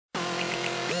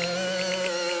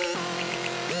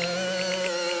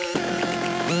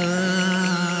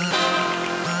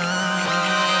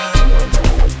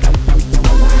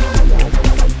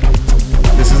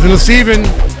is Little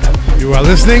Steven. You are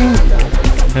listening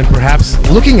and perhaps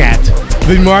looking at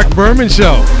The Marc Berman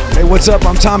Show. Hey, what's up?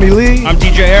 I'm Tommy Lee. I'm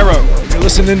DJ Arrow. You're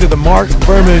listening to The Marc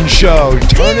Berman Show.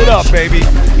 Turn it up, baby.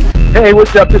 Hey,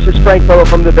 what's up? This is Frank Fellow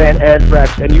from the band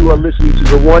Anthrax, and you are listening to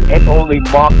the one and only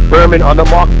Marc Berman on The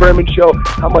Marc Berman Show.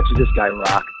 How much does this guy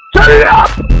rock? Turn it up!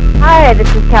 Hi,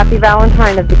 this is Kathy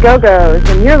Valentine of the Go-Go's,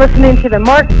 and you're listening to The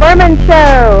Marc Berman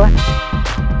Show.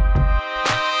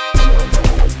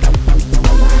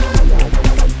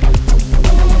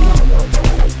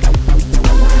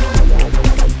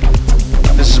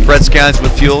 This is Brett Scallions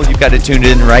with Fuel. You've got to tune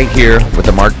in right here with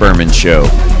The Marc Berman Show.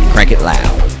 Crank it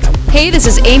loud. Hey, this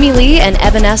is Amy Lee and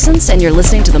Evanescence, and you're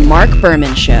listening to The Marc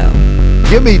Berman Show.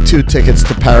 Give me 2 tickets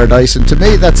to Paradise, and to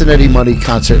me, that's an Eddie Money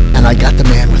concert, and I got the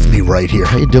man with me right here.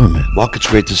 How you doing, man? Mark, it's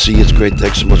great to see you. It's great.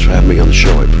 Thanks so much for having me on the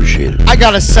show. I appreciate it. I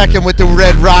got a second with the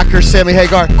Red Rocker, Sammy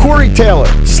Hagar. Corey Taylor,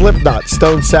 Slipknot,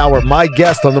 Stone Sour, my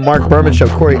guest on the Marc Berman Show.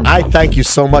 Corey, I thank you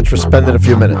so much for spending a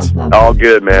few minutes. All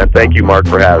good, man. Thank you, Mark,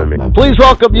 for having me. Please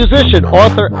welcome musician,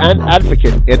 author, and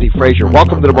advocate, Andy Frazier.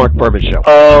 Welcome to the Marc Berman Show.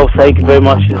 Oh, thank you very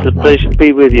much. It's a pleasure to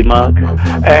be with you, Mark.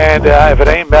 And if it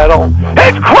ain't metal,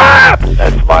 it's crap!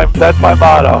 That's my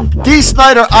motto. Dee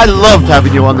Snider, I loved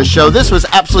having you on the show. This was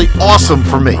absolutely awesome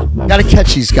for me. Got to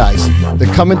catch these guys.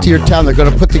 They're coming to your town. They're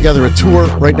going to put together a tour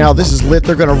right now. This is lit.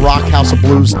 They're going to rock House of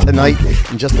Blues tonight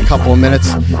in just a couple of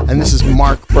minutes. And this is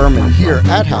Marc Berman here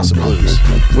at House of Blues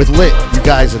with Lit. You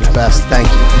guys are the best. Thank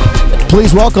you.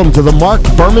 Please welcome to the Marc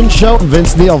Berman Show,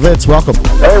 Vince Neil. Vince, welcome.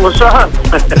 Hey, what's up?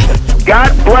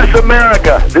 God bless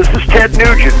America. This is Ted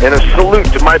Nugent, and a salute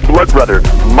to my blood brother,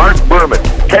 Marc Berman.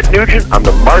 Ted Nugent on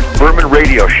the Marc Berman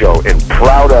Radio Show, and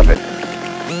proud of it.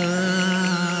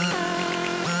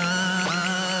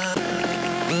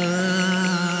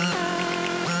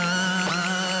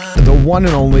 The one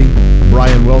and only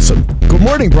Brian Wilson. Good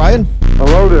morning, Brian.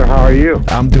 Hello there. How are you?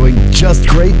 I'm doing just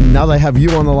great, and now that I have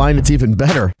you on the line, it's even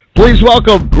better. Please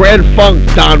welcome Grand Funk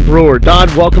Don Brewer. Don,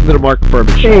 welcome to the Marc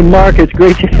Berman Show. Hey, Mark, it's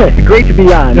great to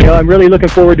be on. You know, I'm really looking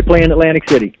forward to playing Atlantic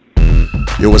City.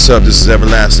 Yo, what's up? This is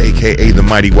Everlast, a.k.a. the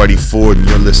Mighty Whitey Ford, and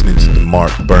you're listening to the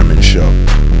Marc Berman Show.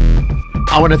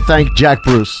 I want to thank Jack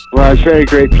Bruce. Well, it's a very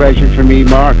great pleasure for me,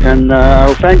 Mark, and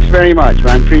thanks very much,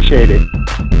 man. Appreciate it.